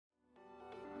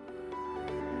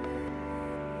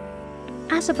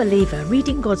As a believer,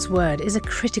 reading God's Word is a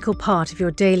critical part of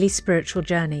your daily spiritual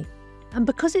journey. And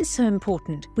because it's so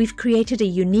important, we've created a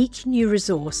unique new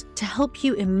resource to help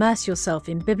you immerse yourself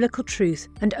in biblical truth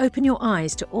and open your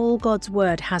eyes to all God's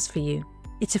Word has for you.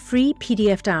 It's a free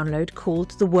PDF download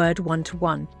called The Word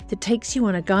 1-to-1 that takes you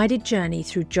on a guided journey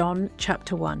through John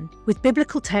chapter 1. With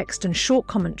biblical text and short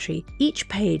commentary, each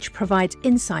page provides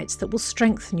insights that will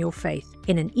strengthen your faith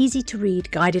in an easy-to-read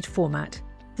guided format.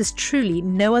 There's truly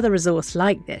no other resource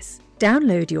like this.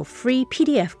 Download your free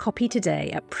PDF copy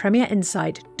today at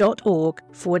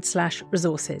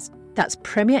premierinsight.org/resources. That's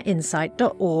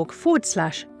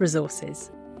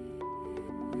premierinsight.org/resources.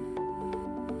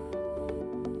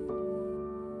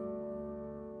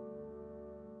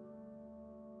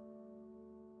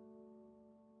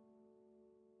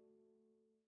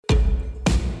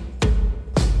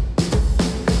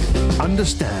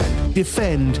 Understand,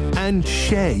 defend, and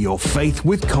share your faith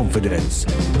with confidence.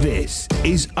 This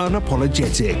is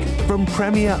Unapologetic from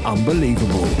Premier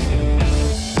Unbelievable.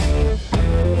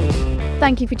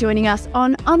 Thank you for joining us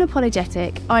on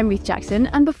Unapologetic. I'm Ruth Jackson,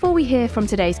 and before we hear from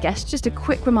today's guest, just a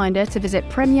quick reminder to visit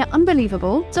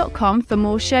premierunbelievable.com for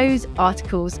more shows,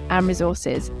 articles, and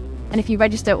resources. And if you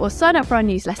register or sign up for our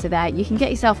newsletter there, you can get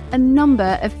yourself a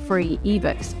number of free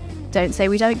ebooks. Don't say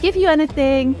we don't give you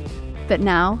anything. But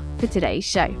now for today's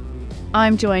show.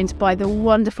 I'm joined by the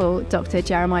wonderful Dr.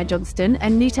 Jeremiah Johnston, a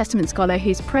New Testament scholar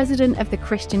who's president of the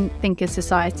Christian Thinkers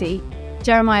Society.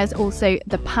 Jeremiah is also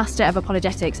the pastor of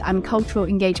apologetics and cultural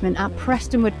engagement at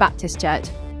Prestonwood Baptist Church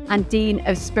and dean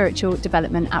of spiritual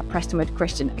development at Prestonwood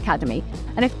Christian Academy.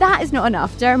 And if that is not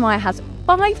enough, Jeremiah has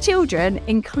 5 children,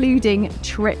 including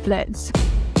triplets.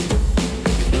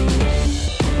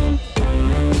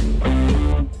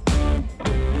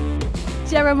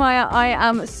 Jeremiah, I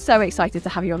am so excited to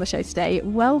have you on the show today.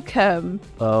 Welcome.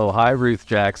 Oh, hi, Ruth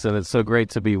Jackson. It's so great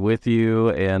to be with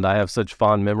you, and I have such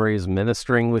fond memories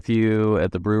ministering with you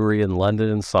at the brewery in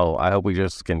London, so I hope we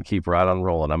just can keep right on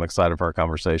rolling. I'm excited for our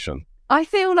conversation. I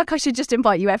feel like I should just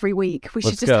invite you every week. We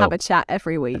should just have a chat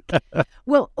every week.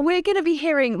 Well, we're going to be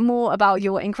hearing more about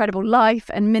your incredible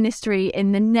life and ministry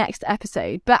in the next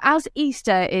episode. But as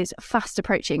Easter is fast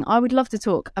approaching, I would love to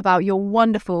talk about your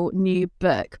wonderful new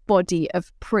book, Body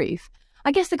of Proof.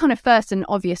 I guess the kind of first and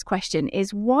obvious question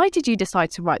is, why did you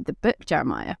decide to write the book,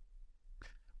 Jeremiah?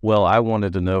 Well, I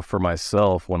wanted to know for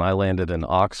myself when I landed in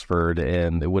Oxford,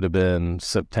 and it would have been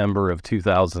September of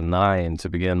 2009 to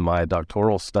begin my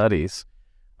doctoral studies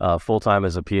full-time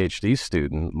as a PhD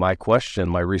student. My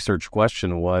research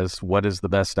question was, what is the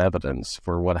best evidence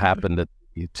for what happened at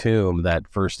the tomb that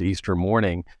first Easter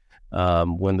morning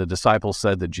when the disciples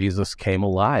said that Jesus came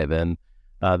alive? And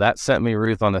that sent me,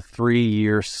 Ruth, on a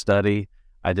 3-year study.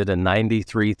 I did a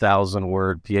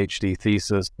 93,000-word PhD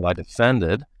thesis that I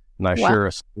defended. And I share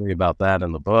a story about that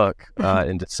in the book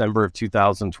in December of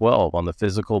 2012 on the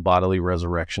physical bodily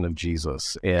resurrection of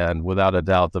Jesus. And without a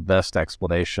doubt, the best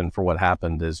explanation for what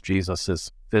happened is Jesus'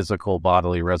 physical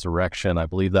bodily resurrection. I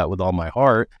believe that with all my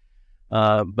heart.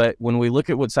 But when we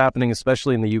look at what's happening,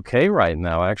 especially in the UK right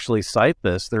now, I actually cite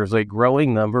this. There's a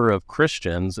growing number of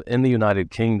Christians in the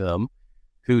United Kingdom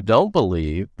who don't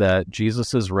believe that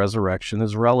Jesus' resurrection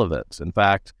is relevant. In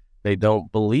fact, they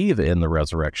don't believe in the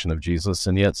resurrection of Jesus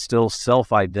and yet still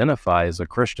self-identify as a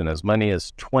Christian, as many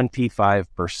as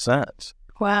 25%.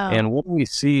 Wow. And what we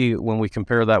see when we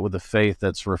compare that with the faith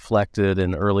that's reflected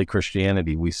in early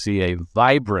Christianity, we see a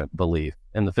vibrant belief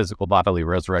in the physical bodily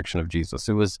resurrection of Jesus.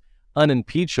 It was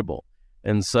unimpeachable.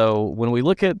 And so when we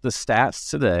look at the stats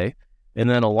today, and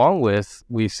then along with,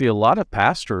 we see a lot of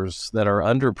pastors that are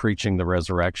under-preaching the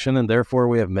resurrection, and therefore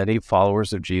we have many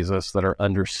followers of Jesus that are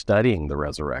understudying the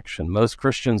resurrection. Most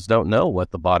Christians don't know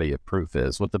what the body of proof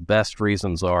is, what the best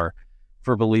reasons are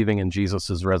for believing in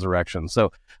Jesus' resurrection.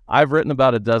 So I've written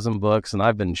about a dozen books, and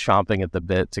I've been chomping at the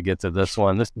bit to get to this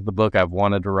one. This is the book I've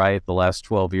wanted to write the last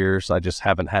 12 years. I just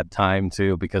haven't had time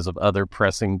to because of other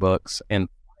pressing books. And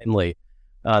finally,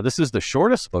 this is the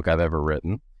shortest book I've ever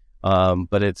written.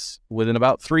 But it's within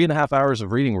about 3.5 hours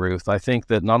of reading, Ruth. I think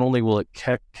that not only will it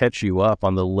catch you up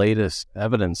on the latest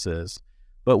evidences,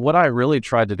 but what I really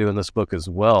tried to do in this book as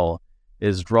well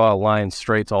is draw a line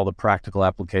straight to all the practical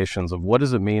applications of what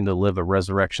does it mean to live a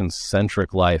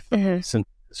resurrection-centric life since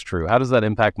it's true. How does that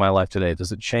impact my life today?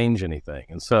 Does it change anything?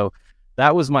 And so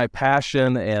that was my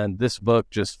passion, and this book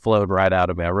just flowed right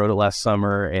out of me. I wrote it last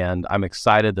summer, and I'm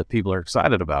excited that people are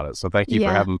excited about it. So thank you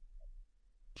for having me.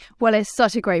 Well, it's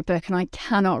such a great book, and I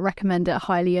cannot recommend it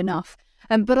highly enough.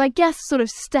 But I guess sort of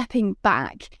stepping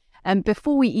back,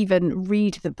 before we even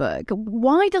read the book,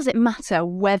 why does it matter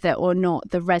whether or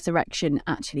not the resurrection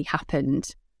actually happened?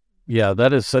 Yeah,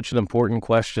 that is such an important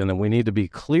question, and we need to be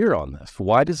clear on this.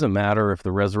 Why does it matter if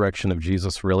the resurrection of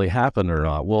Jesus really happened or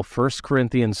not? Well, 1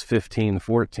 Corinthians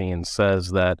 15:14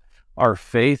 says that our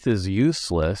faith is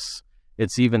useless,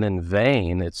 it's even in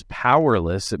vain, it's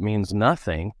powerless, it means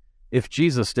nothing if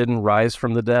Jesus didn't rise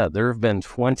from the dead. There have been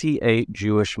 28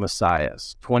 Jewish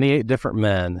messiahs. 28 different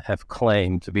men have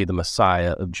claimed to be the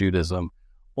Messiah of Judaism.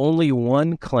 Only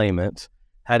one claimant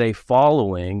had a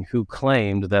following who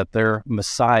claimed that their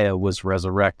Messiah was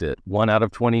resurrected. 1 out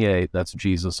of 28, that's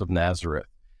Jesus of Nazareth.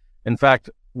 In fact,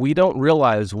 we don't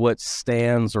realize what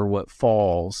stands or what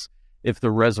falls if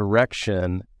the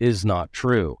resurrection is not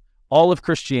true. All of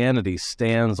Christianity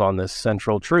stands on this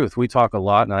central truth. We talk a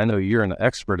lot, and I know you're an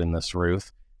expert in this,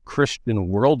 Ruth, Christian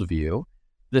worldview.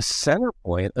 The center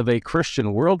point of a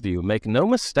Christian worldview, make no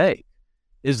mistake,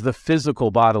 is the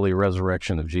physical bodily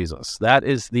resurrection of Jesus. That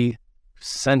is the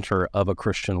center of a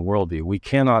Christian worldview. We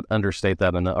cannot understate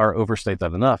that or overstate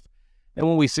that enough. And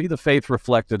when we see the faith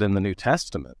reflected in the New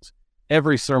Testament,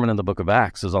 every sermon in the book of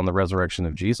Acts is on the resurrection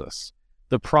of Jesus.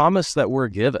 The promise that we're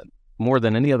given, more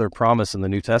than any other promise in the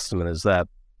New Testament, is that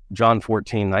John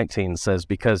 14:19 says,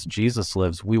 because Jesus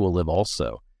lives, we will live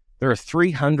also. There are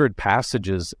 300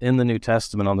 passages in the New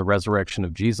Testament on the resurrection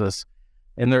of Jesus,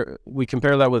 and we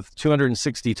compare that with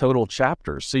 260 total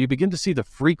chapters. So you begin to see the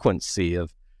frequency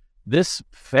of this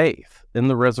faith in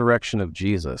the resurrection of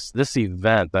Jesus, this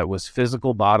event that was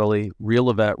physical, bodily, real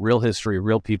event, real history,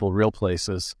 real people, real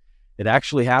places. It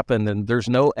actually happened, and there's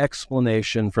no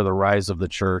explanation for the rise of the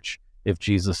church if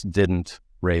Jesus didn't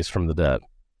raise from the dead.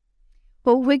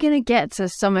 Well, we're going to get to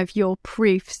some of your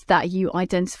proofs that you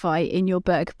identify in your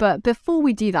book. But before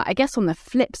we do that, I guess on the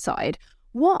flip side,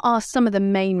 what are some of the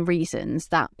main reasons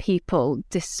that people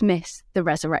dismiss the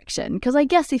resurrection? Because I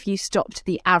guess if you stopped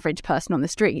the average person on the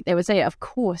street, they would say, of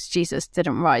course, Jesus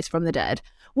didn't rise from the dead.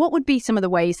 What would be some of the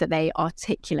ways that they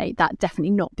articulate that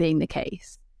definitely not being the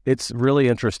case? It's really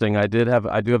interesting. I do have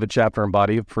a chapter in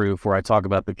Body of Proof where I talk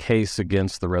about the case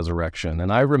against the resurrection.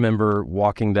 And I remember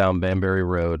walking down Banbury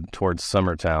Road towards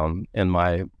Summertown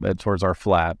towards our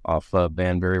flat off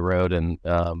Banbury Road. And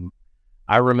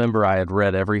I remember I had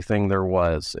read everything there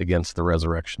was against the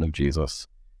resurrection of Jesus.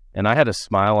 And I had a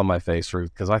smile on my face,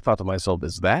 Ruth, because I thought to myself,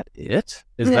 is that it?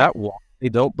 Is that why they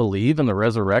don't believe in the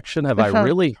resurrection? Have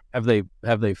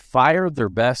they fired their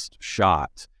best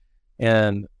shot?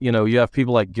 And, you have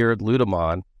people like Gerhard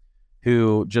Ludemann,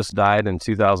 who just died in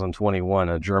 2021,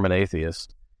 a German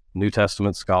atheist, New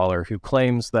Testament scholar, who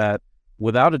claims that,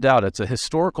 without a doubt, it's a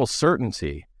historical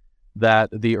certainty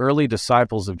that the early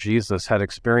disciples of Jesus had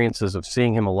experiences of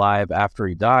seeing him alive after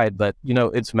he died, but,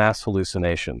 it's mass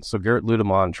hallucination. So Gerhard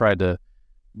Ludemann tried to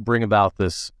bring about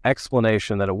this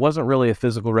explanation that it wasn't really a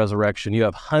physical resurrection. You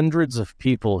have hundreds of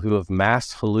people who have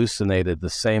mass hallucinated the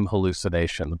same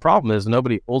hallucination. The problem is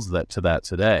nobody holds that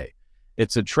today.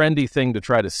 It's a trendy thing to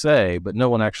try to say, but no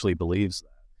one actually believes that.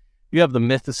 You have the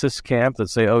mythicist camp that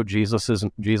say,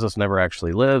 Jesus never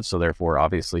actually lived, so therefore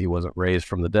obviously he wasn't raised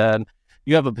from the dead.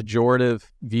 You have a pejorative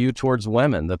view towards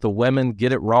women, that the women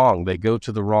get it wrong. They go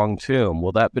to the wrong tomb.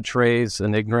 Well, that betrays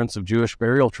an ignorance of Jewish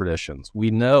burial traditions.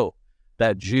 We know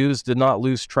that Jews did not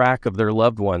lose track of their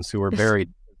loved ones who were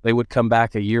buried. They would come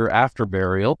back a year after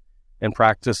burial and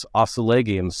practice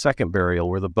ossuagium, second burial,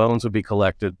 where the bones would be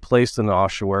collected, placed in an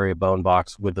ossuary, a bone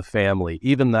box with the family,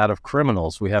 even that of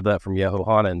criminals. We have that from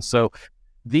Yehohanan. So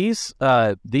these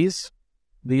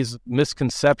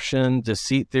misconception,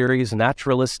 deceit theories,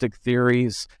 naturalistic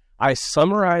theories, I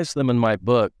summarize them in my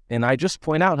book, and I just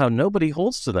point out how nobody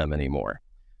holds to them anymore.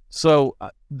 So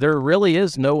there really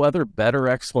is no other better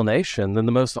explanation than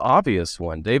the most obvious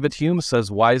one. David Hume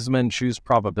says wise men choose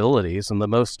probabilities, and the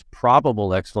most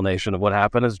probable explanation of what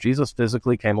happened is Jesus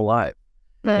physically came alive.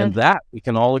 And that we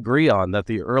can all agree on, that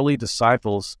the early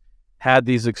disciples had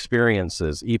these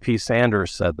experiences. E.P.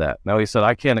 Sanders said that. Now, he said,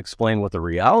 I can't explain what the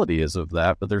reality is of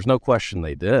that, but there's no question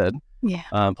they did. Yeah.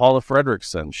 Paula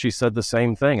Fredrickson, she said the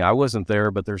same thing. I wasn't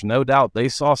there, but there's no doubt they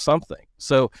saw something.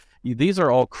 So these are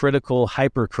all critical,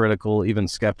 hypercritical, even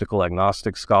skeptical,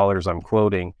 agnostic scholars I'm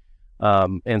quoting.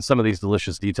 And some of these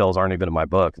delicious details aren't even in my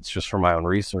book. It's just from my own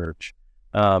research.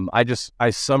 I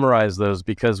summarize those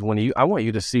because I want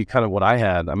you to see kind of what I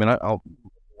had. I mean, I'll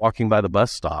walking by the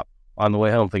bus stop on the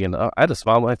way home thinking, I had a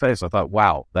smile on my face. I thought,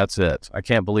 wow, that's it. I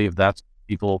can't believe that's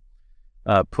people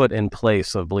put in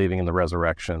place of believing in the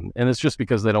resurrection. And it's just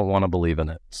because they don't want to believe in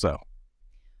it. So,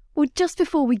 well, just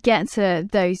before we get to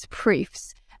those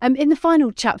proofs, in the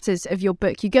final chapters of your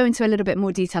book, you go into a little bit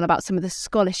more detail about some of the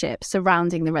scholarship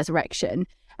surrounding the resurrection.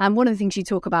 And one of the things you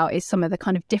talk about is some of the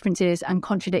kind of differences and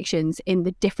contradictions in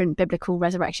the different biblical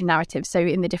resurrection narratives, so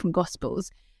in the different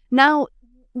Gospels. Now,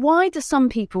 why do some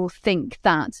people think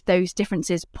that those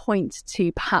differences point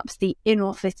to perhaps the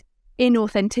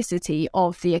inauthenticity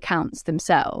of the accounts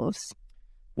themselves?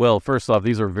 Well, first off,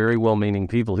 these are very well-meaning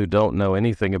people who don't know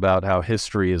anything about how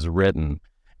history is written.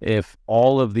 If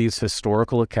all of these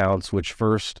historical accounts, which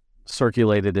first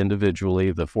circulated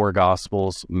individually, the four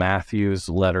Gospels, Matthew's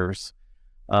letters,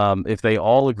 if they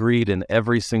all agreed in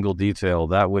every single detail,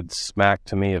 that would smack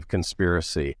to me of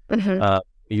conspiracy.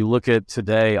 You look at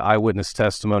today, eyewitness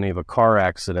testimony of a car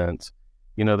accident.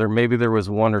 There was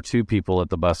one or two people at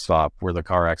the bus stop where the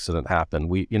car accident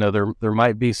happened. There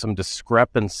might be some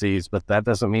discrepancies, but that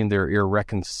doesn't mean they're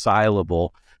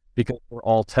irreconcilable, because we're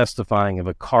all testifying of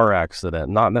a car accident,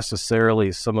 not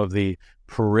necessarily some of the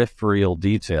peripheral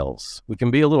details. We can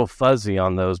be a little fuzzy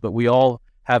on those, but we all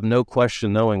have no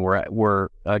question knowing we're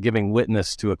giving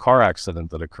witness to a car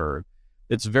accident that occurred.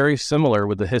 It's very similar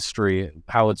with the history,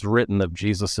 how it's written of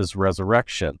Jesus's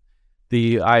resurrection.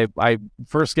 I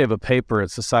first gave a paper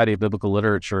at Society of Biblical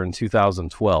Literature in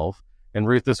 2012, and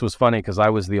Ruth, this was funny because I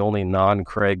was the only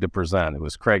non-Craig to present. It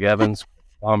was Craig Evans,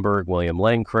 Blomberg, William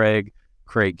Lane Craig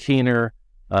Keener,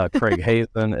 Craig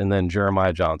Hazen, and then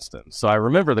Jeremiah Johnston. So I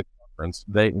remember the conference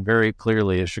very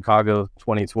clearly as Chicago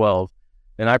 2012,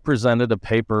 and I presented a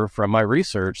paper from my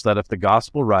research that if the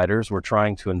gospel writers were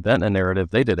trying to invent a narrative,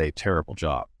 they did a terrible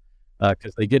job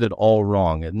because they get it all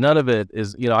wrong. And none of it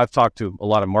is, I've talked to a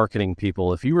lot of marketing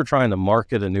people. If you were trying to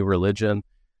market a new religion,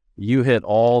 you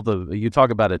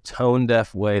talk about a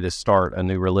tone-deaf way to start a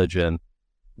new religion.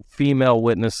 Female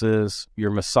witnesses,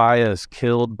 your Messiah is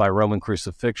killed by Roman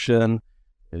crucifixion,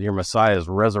 your Messiah is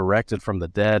resurrected from the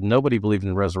dead. Nobody believed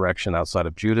in resurrection outside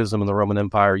of Judaism and the Roman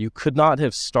Empire. You could not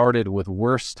have started with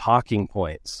worse talking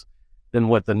points than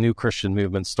what the new Christian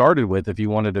movement started with if you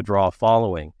wanted to draw a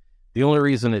following. The only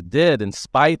reason it did, in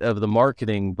spite of the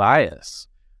marketing bias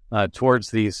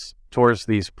towards these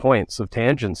points of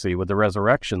tangency with the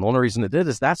resurrection, the only reason it did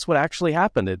is that's what actually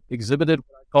happened. It exhibited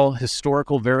what I call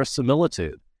historical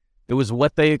verisimilitude. It was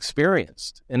what they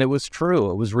experienced, and it was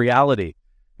true. It was reality.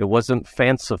 It wasn't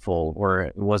fanciful, or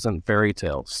it wasn't fairy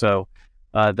tale. So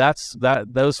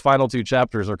those final two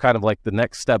chapters are kind of like the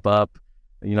next step up.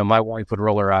 My wife would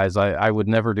roll her eyes. I would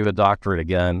never do a doctorate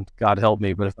again. God help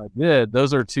me. But if I did,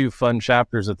 those are two fun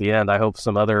chapters at the end. I hope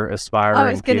some other aspiring... I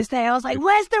was going to say, I was like,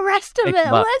 where's the rest of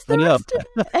it? Where's the rest of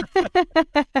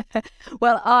it?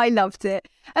 Well, I loved it.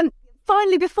 And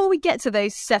finally, before we get to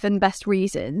those 7 best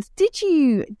reasons, did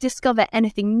you discover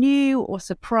anything new or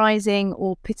surprising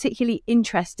or particularly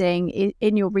interesting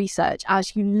in your research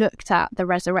as you looked at the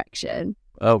resurrection?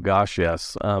 Oh, gosh,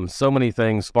 yes. So many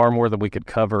things, far more than we could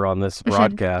cover on this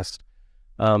broadcast.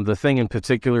 The thing in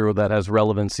particular that has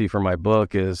relevancy for my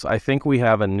book is I think we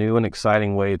have a new and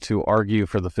exciting way to argue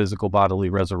for the physical bodily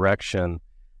resurrection,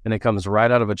 and it comes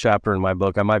right out of a chapter in my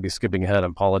book. I might be skipping ahead, I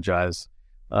apologize.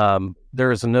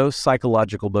 There is no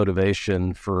psychological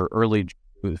motivation for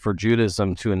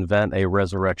Judaism to invent a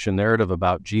resurrection narrative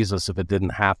about Jesus if it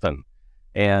didn't happen.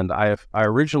 And I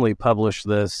originally published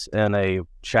this in a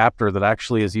chapter that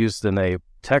actually is used in a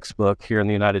textbook here in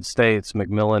the United States,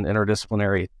 Macmillan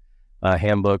Interdisciplinary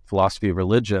Handbook, Philosophy of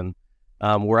Religion,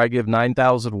 where I give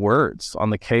 9,000 words on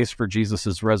the case for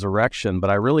Jesus's resurrection, but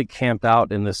I really camp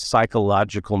out in this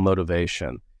psychological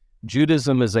motivation.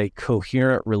 Judaism is a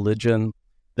coherent religion.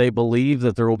 They believe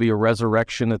that there will be a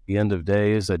resurrection at the end of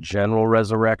days, a general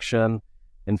resurrection.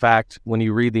 In fact, when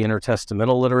you read the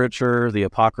intertestamental literature, the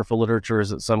apocryphal literature,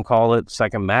 as some call it,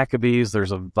 Second Maccabees,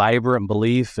 there's a vibrant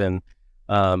belief in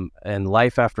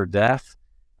life after death.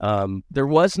 There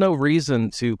was no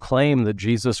reason to claim that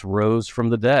Jesus rose from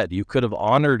the dead. You could have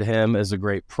honored him as a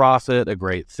great prophet, a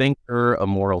great thinker, a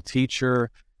moral teacher.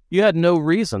 You had no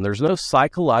reason. There's no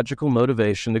psychological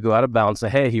motivation to go out of bounds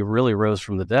and say, hey, he really rose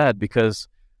from the dead, because,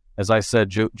 as I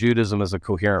said, Judaism is a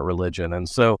coherent religion. And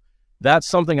so that's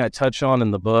something I touch on in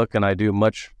the book, and I do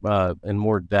much in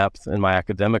more depth in my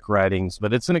academic writings,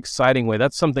 but it's an exciting way.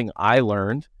 That's something I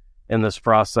learned in this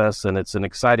process, and it's an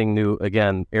exciting new,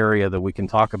 again, area that we can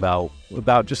talk about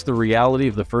just the reality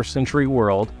of the first century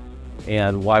world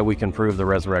and why we can prove the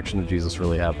resurrection of Jesus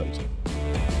really happened.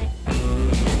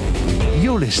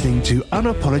 You're listening to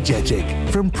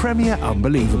Unapologetic from Premier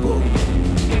Unbelievable.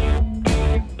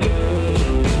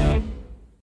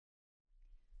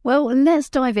 Well, let's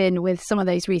dive in with some of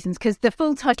those reasons, because the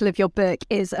full title of your book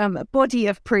is Body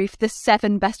of Proof, the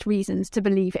 7 Best Reasons to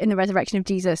Believe in the Resurrection of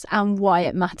Jesus and Why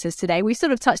It Matters Today. We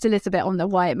sort of touched a little bit on the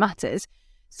why it matters.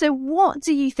 So what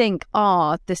do you think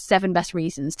are the 7 best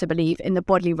reasons to believe in the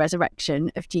bodily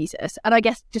resurrection of Jesus? And I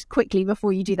guess just quickly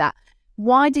before you do that,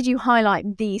 why did you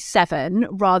highlight these 7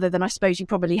 rather than, I suppose you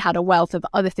probably had a wealth of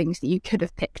other things that you could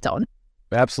have picked on?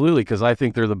 Absolutely, because I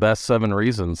think they're the best 7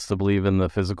 reasons to believe in the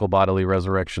physical bodily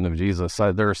resurrection of Jesus.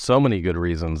 There are so many good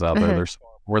reasons out there. There's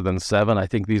more than 7. I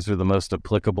think these are the most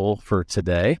applicable for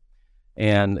today.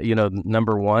 And,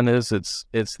 number one is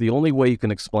it's the only way you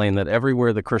can explain that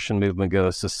everywhere the Christian movement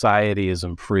goes, society is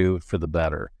improved for the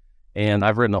better. And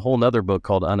I've written a whole nother book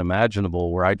called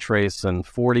Unimaginable, where I trace in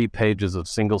 40 pages of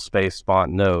single-space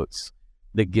font notes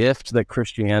the gift that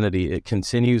Christianity, it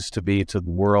continues to be to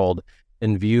the world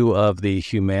in view of the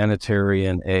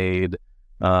humanitarian aid,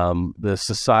 the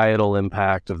societal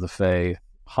impact of the faith,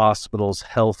 hospitals,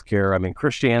 healthcare. I mean,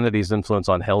 Christianity's influence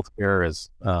on healthcare is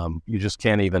you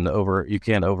can't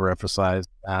overemphasize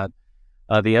that.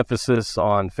 The emphasis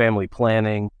on family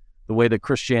planning, the way that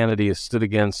Christianity has stood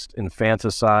against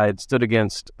infanticide, stood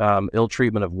against ill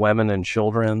treatment of women and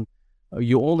children.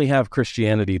 You only have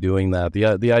Christianity doing that.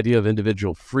 The idea of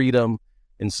individual freedom.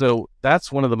 And so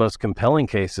that's one of the most compelling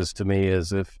cases to me is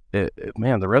the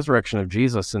resurrection of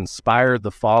Jesus inspired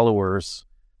the followers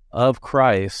of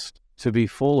Christ to be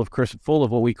full of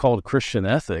what we called Christian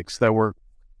ethics that were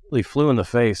really flew in the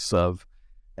face of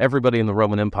everybody in the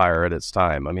Roman Empire at its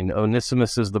time. I mean,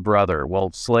 Onesimus is the brother.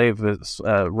 Well,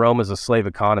 Rome is a slave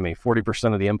economy.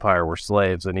 40% of the empire were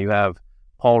slaves, and you have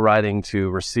Paul writing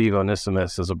to receive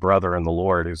Onesimus as a brother in the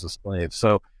Lord who's a slave.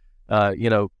 So,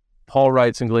 Paul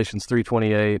writes in Galatians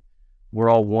 3:28, we're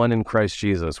all one in Christ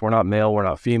Jesus. We're not male, we're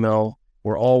not female,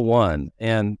 we're all one.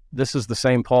 And this is the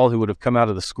same Paul who would have come out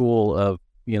of the school of,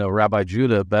 Rabbi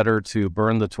Judah, better to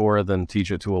burn the Torah than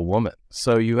teach it to a woman.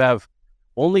 So you have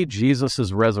only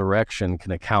Jesus's resurrection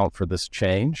can account for this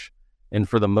change and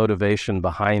for the motivation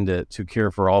behind it to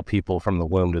care for all people from the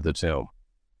womb to the tomb.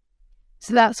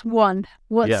 So that's 1.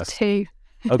 What's 2?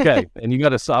 Okay, and you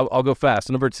got to. I'll go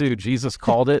fast. Number 2, Jesus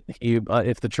called it.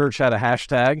 If the church had a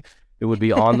hashtag, it would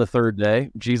be on the third day.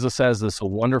 Jesus has this a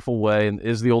wonderful way. And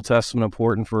is the Old Testament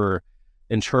important for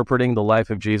interpreting the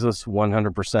life of Jesus?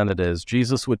 100% it is.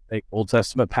 Jesus would take Old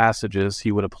Testament passages.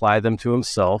 He would apply them to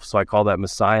himself. So I call that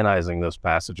messianizing those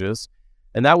passages.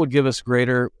 And that would give us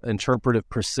greater interpretive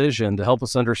precision to help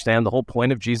us understand the whole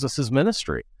point of Jesus's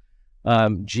ministry.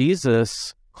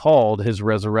 Jesus called his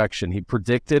resurrection. He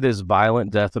predicted his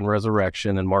violent death and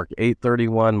resurrection in Mark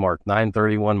 8:31, Mark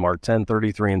 9:31, Mark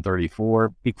 10:33 and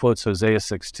 34. He quotes Hosea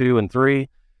 6:2 and 3.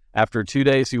 After 2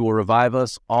 days, he will revive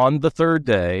us. On the third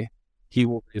day, he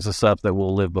will raise us up that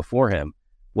we'll live before him.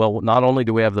 Well, not only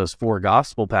do we have those 4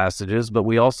 gospel passages, but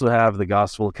we also have the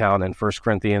gospel account in 1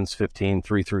 Corinthians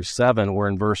 15:3-7, where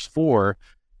in verse 4,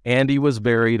 and he was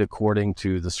buried according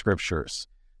to the scriptures.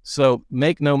 So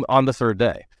on the third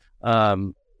day.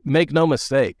 Make no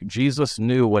mistake, Jesus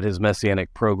knew what his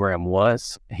messianic program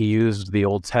was. He used the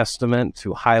Old Testament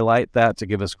to highlight that, to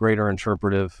give us greater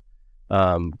interpretive,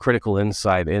 critical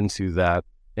insight into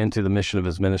the mission of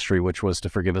his ministry, which was to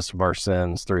forgive us of our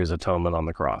sins through his atonement on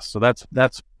the cross. So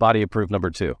that's body approved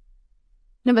number 2.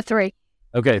 Number 3.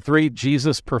 Okay, 3,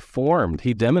 Jesus performed.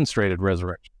 He demonstrated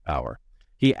resurrection power.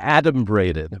 He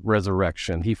adumbrated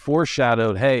resurrection. He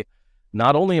foreshadowed, hey,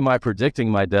 not only am I predicting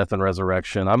my death and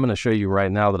resurrection, I'm going to show you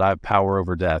right now that I have power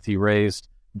over death. He raised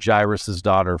Jairus'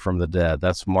 daughter from the dead.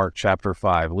 That's Mark chapter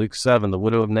 5. Luke 7, the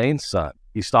widow of Nain's son.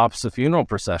 He stops the funeral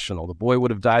processional. The boy would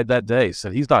have died that day. He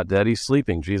said, he's not dead, he's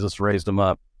sleeping. Jesus raised him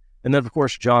up. And then, of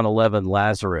course, John 11,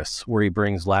 Lazarus, where he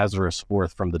brings Lazarus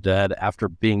forth from the dead after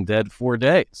being dead 4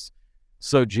 days.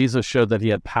 So Jesus showed that he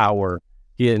had power.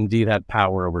 He indeed had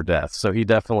power over death. So he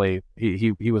definitely,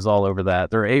 he was all over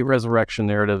that. There are 8 resurrection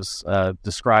narratives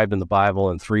described in the Bible,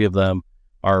 and 3 of them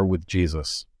are with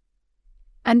Jesus.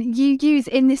 And you use,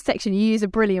 in this section, you use a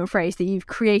brilliant phrase that you've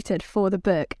created for the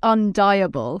book,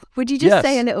 undieable. Would you just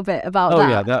say a little bit about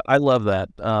that? Oh, yeah, I love that.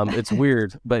 It's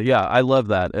weird, but yeah, I love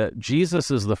that. Jesus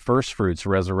is the first fruits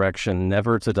resurrection,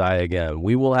 never to die again.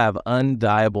 We will have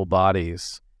undieable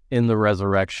bodies in the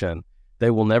resurrection.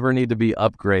 They will never need to be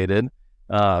upgraded.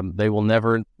 They will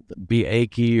never be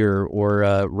achy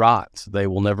or rot. They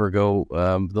will never go,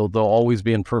 they'll always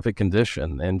be in perfect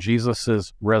condition. And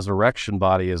Jesus's resurrection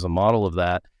body is a model of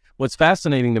that. What's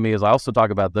fascinating to me is I also talk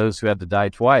about those who had to die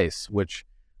twice, which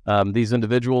these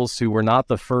individuals who were not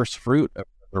the first fruit of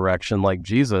resurrection like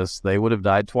Jesus, they would have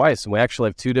died twice. And we actually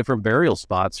have 2 different burial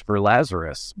spots for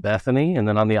Lazarus, Bethany, and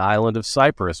then on the island of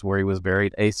Cyprus, where he was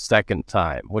buried a second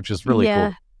time, which is really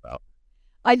cool.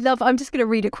 I'm just going to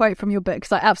read a quote from your book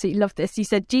because I absolutely love this. You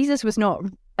said, Jesus was not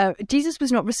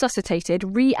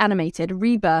resuscitated, reanimated,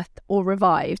 rebirthed, or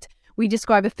revived. We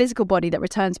describe a physical body that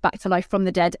returns back to life from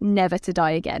the dead, never to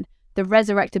die again. The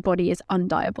resurrected body is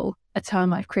undieable, a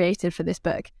term I've created for this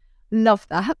book. Love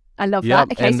that. I love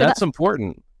that. Okay, and so that's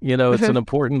important. It's an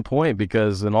important point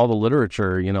because in all the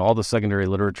literature, all the secondary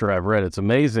literature I've read, it's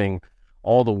amazing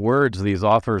all the words these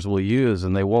authors will use,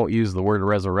 and they won't use the word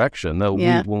resurrection. No,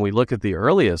 when we look at the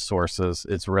earliest sources,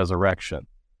 it's resurrection.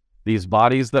 These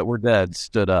bodies that were dead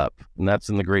stood up, and that's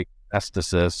in the Greek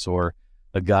estasis or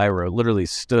agyro, literally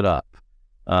stood up.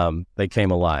 They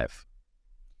came alive.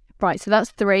 Right, so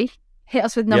that's 3. Hit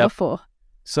us with number 4.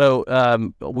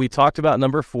 So we talked about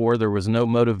number 4. There was no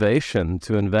motivation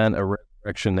to invent a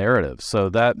resurrection narrative. So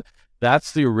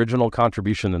that's the original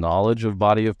contribution to knowledge of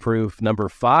body of proof. Number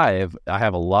 5, I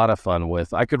have a lot of fun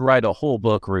with. I could write a whole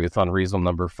book, Ruth, on reason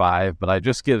number 5, but I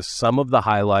just give some of the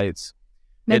highlights.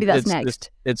 Maybe that's next.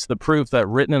 It's the proof that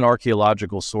written and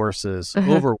archaeological sources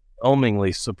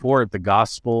overwhelmingly support the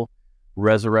gospel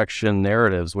resurrection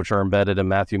narratives, which are embedded in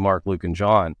Matthew, Mark, Luke, and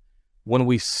John. When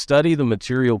we study the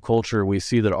material culture, we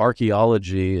see that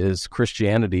archaeology is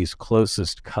Christianity's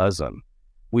closest cousin.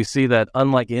 We see that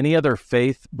unlike any other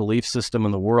faith belief system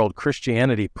in the world,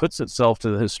 Christianity puts itself to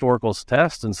the historical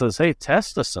test and says, hey,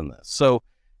 test us in this. So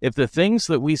if the things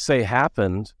that we say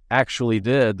happened actually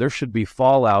did, there should be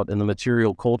fallout in the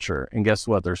material culture. And guess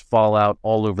what? There's fallout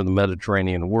all over the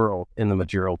Mediterranean world in the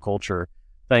material culture,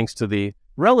 thanks to the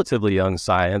relatively young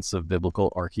science of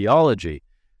biblical archaeology.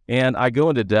 And I go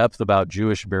into depth about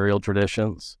Jewish burial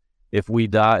traditions. If we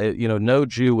die, no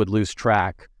Jew would lose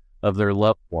track of their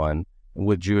loved one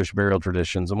with Jewish burial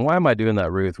traditions. And why am I doing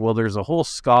that, Ruth? Well, there's a whole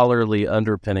scholarly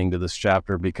underpinning to this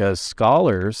chapter because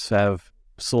scholars have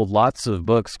sold lots of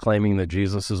books claiming that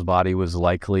Jesus's body was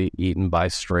likely eaten by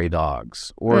stray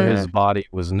dogs, or his body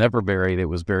was never buried. It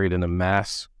was buried in a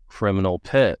mass criminal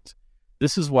pit.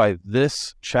 This is why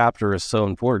this chapter is so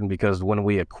important, because when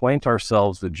we acquaint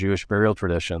ourselves with Jewish burial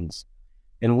traditions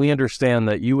and we understand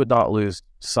that you would not lose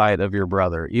sight of your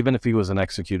brother, even if he was an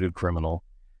executed criminal,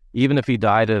 even if he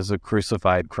died as a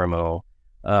crucified criminal,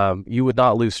 you would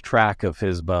not lose track of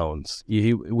his bones.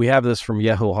 We have this from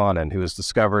Yehohanan, who was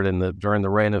discovered during the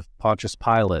reign of Pontius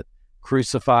Pilate,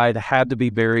 crucified, had to be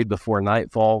buried before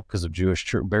nightfall because of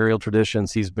Jewish burial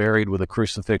traditions. He's buried with a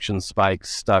crucifixion spike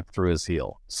stuck through his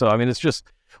heel. So, it's just,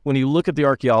 when you look at the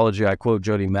archaeology, I quote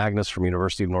Jody Magnus from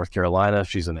University of North Carolina.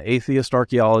 She's an atheist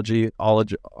archaeologist,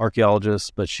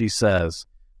 but she says,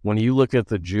 when you look at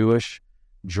the Jewish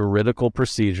juridical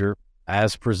procedure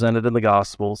as presented in the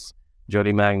Gospels,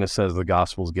 Jody Magnus says the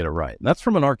Gospels get it right. And that's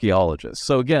from an archaeologist.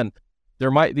 So again,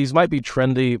 these might be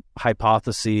trendy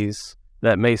hypotheses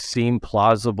that may seem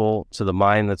plausible to the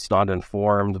mind that's not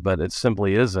informed, but it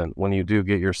simply isn't when you do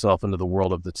get yourself into the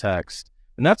world of the text.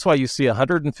 And that's why you see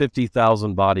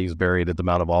 150,000 bodies buried at the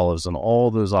Mount of Olives and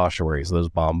all those ossuaries, those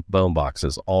bone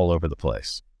boxes all over the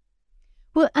place.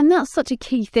 Well, and that's such a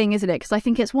key thing, isn't it? Because I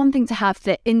think it's one thing to have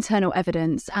the internal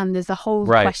evidence, and there's a whole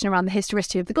question around the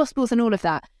historicity of the Gospels and all of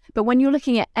that. But when you're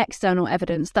looking at external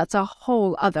evidence, that's a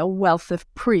whole other wealth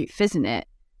of proof, isn't it?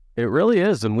 It really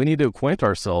is, and we need to acquaint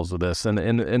ourselves with this, and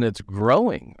it's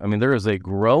growing. There is a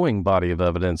growing body of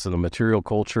evidence in the material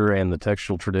culture and the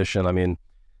textual tradition.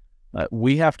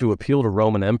 We have to appeal to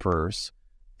Roman emperors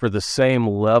for the same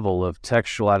level of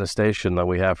textual attestation that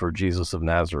we have for Jesus of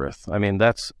Nazareth.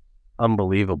 That's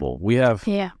unbelievable. We have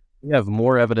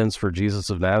more evidence for Jesus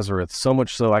of Nazareth, so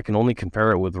much so I can only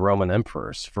compare it with Roman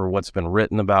emperors for what's been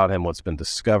written about him, what's been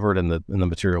discovered in the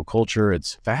material culture.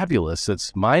 It's fabulous.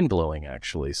 It's mind-blowing,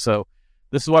 actually. So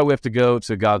this is why we have to go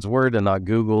to God's Word and not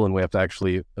Google, and we have to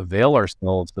actually avail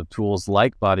ourselves of tools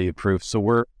like Body of Proof so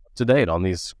we're up to date on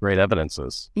these great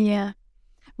evidences. Yeah.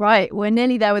 Right. We're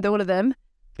nearly there with all of them.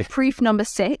 Proof number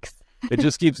 6. It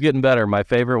just keeps getting better. My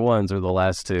favorite ones are the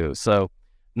last 2. So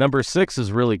number 6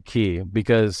 is really key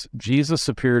because Jesus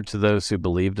appeared to those who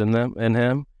believed in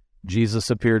him. Jesus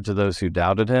appeared to those who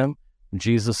doubted him.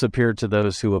 Jesus appeared to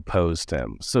those who opposed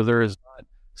him. So there is not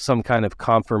some kind of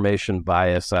confirmation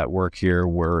bias at work here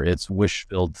where it's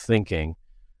wish-filled thinking.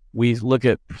 We look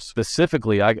at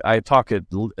specifically, I talk at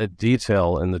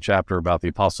detail in the chapter about the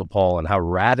Apostle Paul and how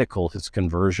radical his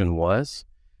conversion was.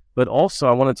 But also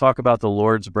I want to talk about the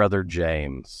Lord's brother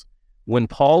James. When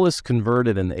Paul is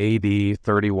converted in AD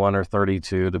 31 or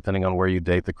 32, depending on where you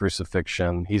date the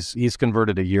crucifixion, he's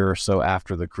converted a year or so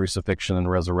after the crucifixion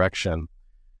and resurrection.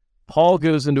 Paul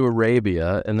goes into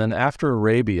Arabia, and then after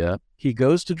Arabia, he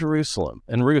goes to Jerusalem.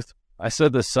 And Ruth, I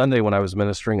said this Sunday when I was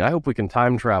ministering, I hope we can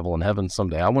time travel in heaven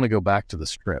someday. I want to go back to the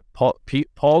strip.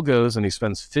 Paul goes and he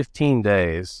spends 15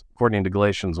 days, according to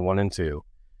Galatians 1 and 2,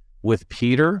 with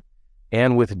Peter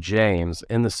and with James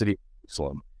in the city of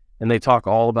Jerusalem. And they talk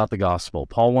all about the gospel.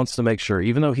 Paul wants to make sure,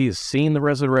 even though he has seen the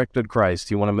resurrected Christ,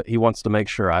 he wants to make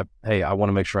sure, I want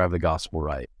to make sure I have the gospel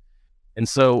right. And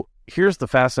so here's the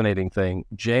fascinating thing.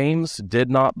 James did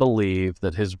not believe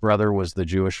that his brother was the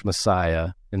Jewish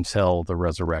Messiah until the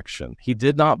resurrection. He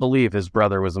did not believe his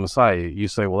brother was the Messiah. You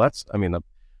say, well,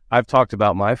 I've talked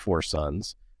about my 4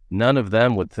 sons. None of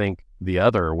them would think the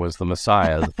other was the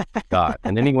Messiah, God.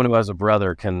 And anyone who has a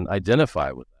brother can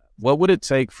identify with that. What would it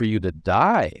take for you to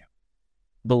die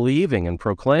believing and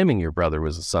proclaiming your brother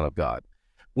was the Son of God?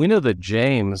 We know that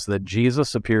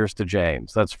Jesus appears to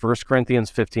James. That's 1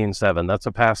 Corinthians 15:7. That's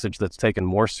a passage that's taken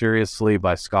more seriously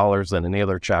by scholars than any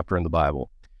other chapter in the Bible.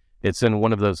 It's in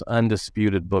one of those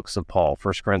undisputed books of Paul.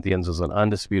 1 Corinthians is an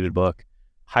undisputed book.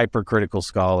 Hypercritical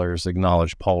scholars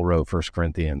acknowledge Paul wrote 1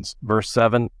 Corinthians. Verse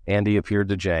 7, and he appeared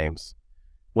to James.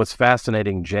 What's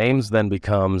fascinating, James then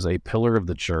becomes a pillar of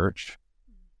the church.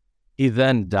 He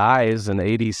then dies in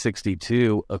AD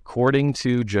 62. According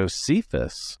to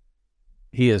Josephus,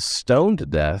 he is stoned to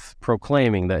death,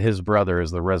 proclaiming that his brother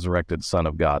is the resurrected Son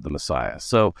of God, the Messiah.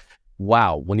 So,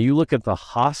 wow, when you look at the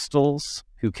hostiles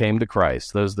who came to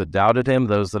Christ, those that doubted him,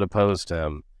 those that opposed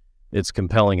him, it's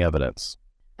compelling evidence.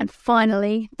 And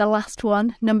finally, the last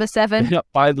one, number 7. Yeah,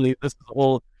 finally,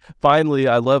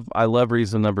 I love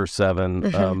reason number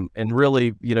 7. And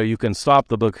really, you can stop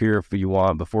the book here if you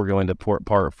want before going to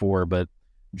part 4, but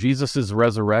Jesus'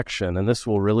 resurrection, and this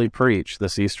will really preach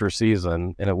this Easter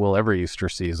season, and it will every Easter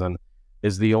season,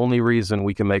 is the only reason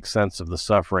we can make sense of the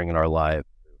suffering in our life.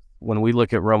 When we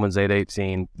look at Romans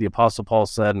 8:18, the Apostle Paul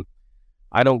said,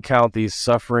 I don't count these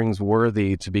sufferings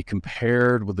worthy to be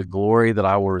compared with the glory that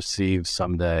I will receive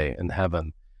someday in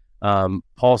heaven.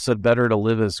 Paul said, better to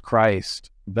live as Christ,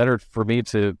 better for me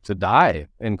to die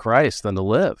in Christ than to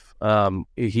live.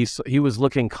 He was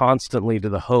looking constantly to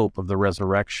the hope of the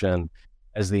resurrection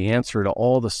as the answer to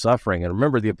all the suffering. And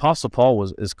remember, the Apostle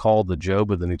Paul is called the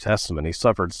Job of the New Testament. He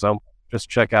suffered so much. Just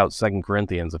check out 2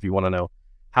 Corinthians if you want to know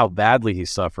how badly he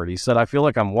suffered. He said, I feel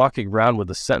like I'm walking around with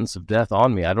the sentence of death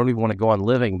on me. I don't even want to go on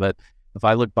living, but if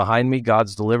I look behind me,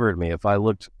 God's delivered me. If I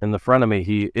looked in the front of me,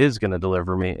 he is going to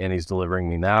deliver me, and he's delivering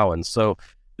me now. And so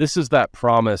this is that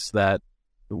promise that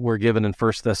we're given in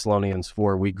 1 Thessalonians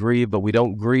 4. We grieve, but we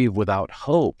don't grieve without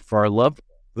hope for our loved one.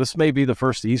 This may be the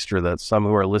first Easter that some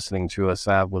who are listening to us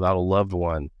have without a loved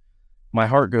one. My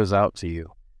heart goes out to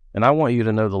you. And I want you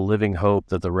to know the living hope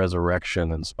that the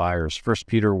resurrection inspires. 1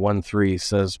 Peter 1:3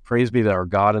 says, praise be to our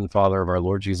God and Father of our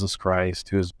Lord Jesus Christ,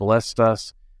 who has blessed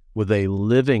us with a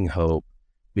living hope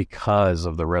because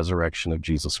of the resurrection of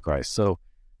Jesus Christ. So,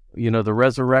 the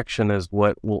resurrection is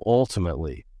what will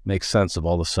ultimately make sense of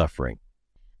all the suffering.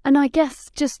 And I guess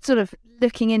just sort of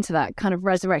looking into that kind of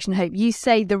resurrection hope, you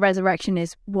say the resurrection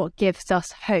is what gives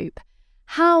us hope.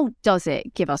 How does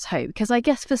it give us hope? Because I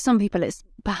guess for some people it's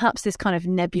perhaps this kind of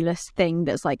nebulous thing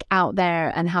that's like out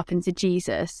there and happened to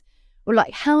Jesus. Or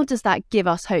like, how does that give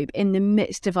us hope in the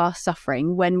midst of our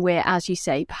suffering when we're, as you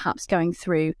say, perhaps going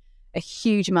through a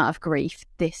huge amount of grief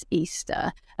this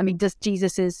Easter? I mean, does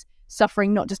Jesus's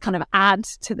suffering not just kind of add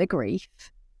to the grief?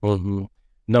 Mm-hmm.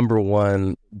 Number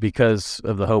one, because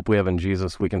of the hope we have in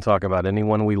Jesus, we can talk about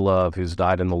anyone we love who's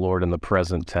died in the Lord in the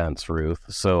present tense, Ruth.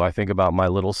 So I think about my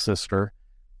little sister,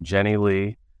 Jenny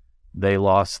Lee. They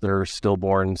lost their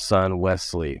stillborn son,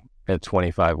 Wesley, at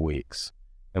 25 weeks.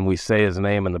 And we say his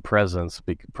name in the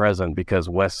present because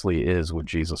Wesley is with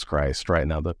Jesus Christ right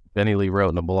now. But Benny Lee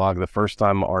wrote in a blog, the first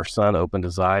time our son opened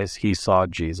his eyes, he saw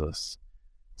Jesus.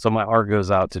 So my heart goes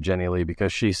out to Jenny Lee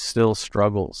because she still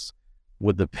struggles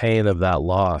with the pain of that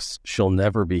loss. She'll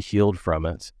never be healed from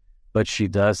it, but she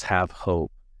does have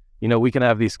hope. We can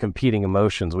have these competing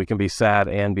emotions. We can be sad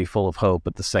and be full of hope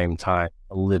at the same time,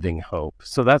 a living hope.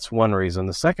 So that's one reason.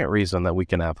 The second reason that we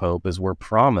can have hope is we're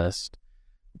promised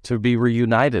to be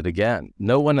reunited again.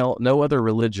 No other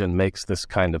religion makes this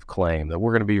kind of claim that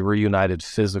we're going to be reunited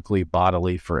physically,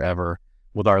 bodily, forever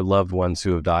with our loved ones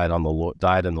who have died in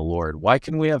the Lord. Why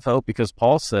can we have hope? Because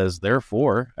Paul says,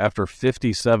 therefore, after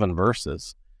 57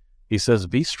 verses, he says,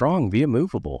 be strong, be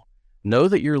immovable. Know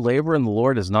that your labor in the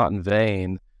Lord is not in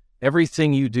vain.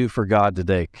 Everything you do for God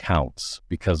today counts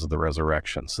because of the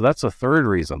resurrection. So that's a third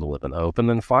reason to live in hope. And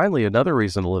then finally, another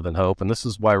reason to live in hope, and this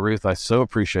is why, Ruth, I so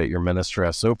appreciate your ministry.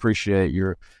 I so appreciate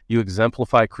you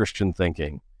exemplify Christian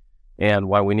thinking, and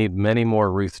why we need many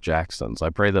more Ruth Jacksons.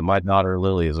 I pray that my daughter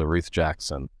Lily is a Ruth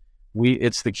Jackson.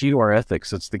 It's the key to our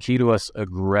ethics. It's the key to us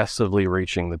aggressively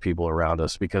reaching the people around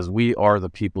us because we are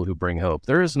the people who bring hope.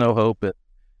 There is no hope at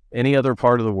any other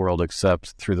part of the world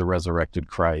except through the resurrected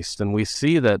Christ. And we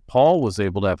see that Paul was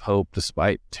able to have hope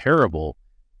despite terrible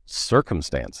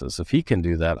circumstances. If he can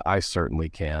do that, I certainly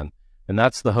can. And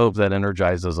that's the hope that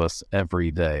energizes us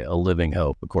every day, a living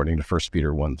hope, according to 1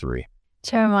 Peter 1:3.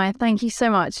 Jeremiah, thank you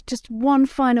so much. Just one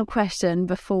final question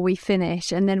before we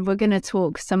finish, and then we're going to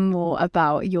talk some more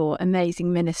about your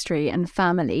amazing ministry and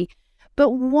family.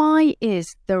 But why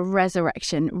is the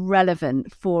resurrection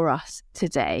relevant for us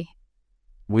today?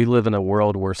 We live in a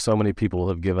world where so many people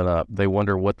have given up. They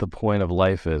wonder what the point of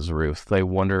life is, Ruth. They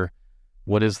wonder,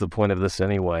 what is the point of this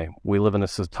anyway? We live in a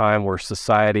time where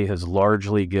society has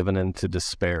largely given in to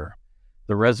despair.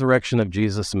 The resurrection of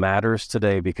Jesus matters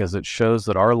today because it shows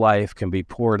that our life can be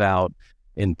poured out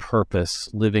in purpose,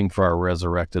 living for our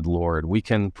resurrected Lord. We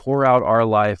can pour out our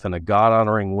life in a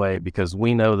God-honoring way because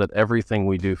we know that everything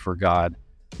we do for God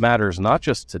matters not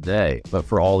just today, but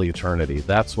for all eternity.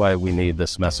 That's why we need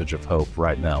this message of hope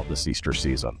right now, this Easter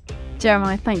season.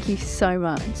 Jeremiah, thank you so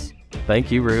much.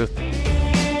 Thank you, Ruth.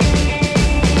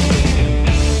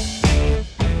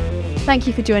 Thank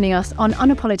you for joining us on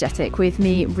Unapologetic with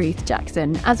me, Ruth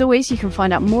Jackson. As always, you can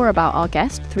find out more about our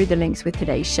guest through the links with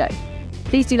today's show.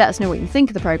 Please do let us know what you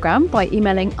think of the programme by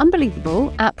emailing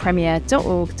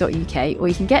unbelievable@premier.org.uk, or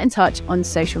you can get in touch on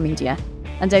social media.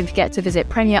 And don't forget to visit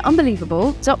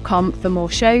premierunbelievable.com for more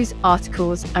shows,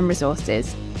 articles and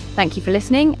resources. Thank you for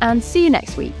listening and see you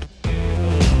next week.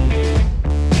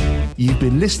 You've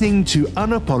been listening to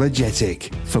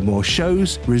Unapologetic. For more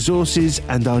shows, resources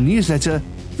and our newsletter,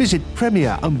 visit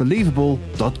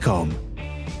premierunbelievable.com.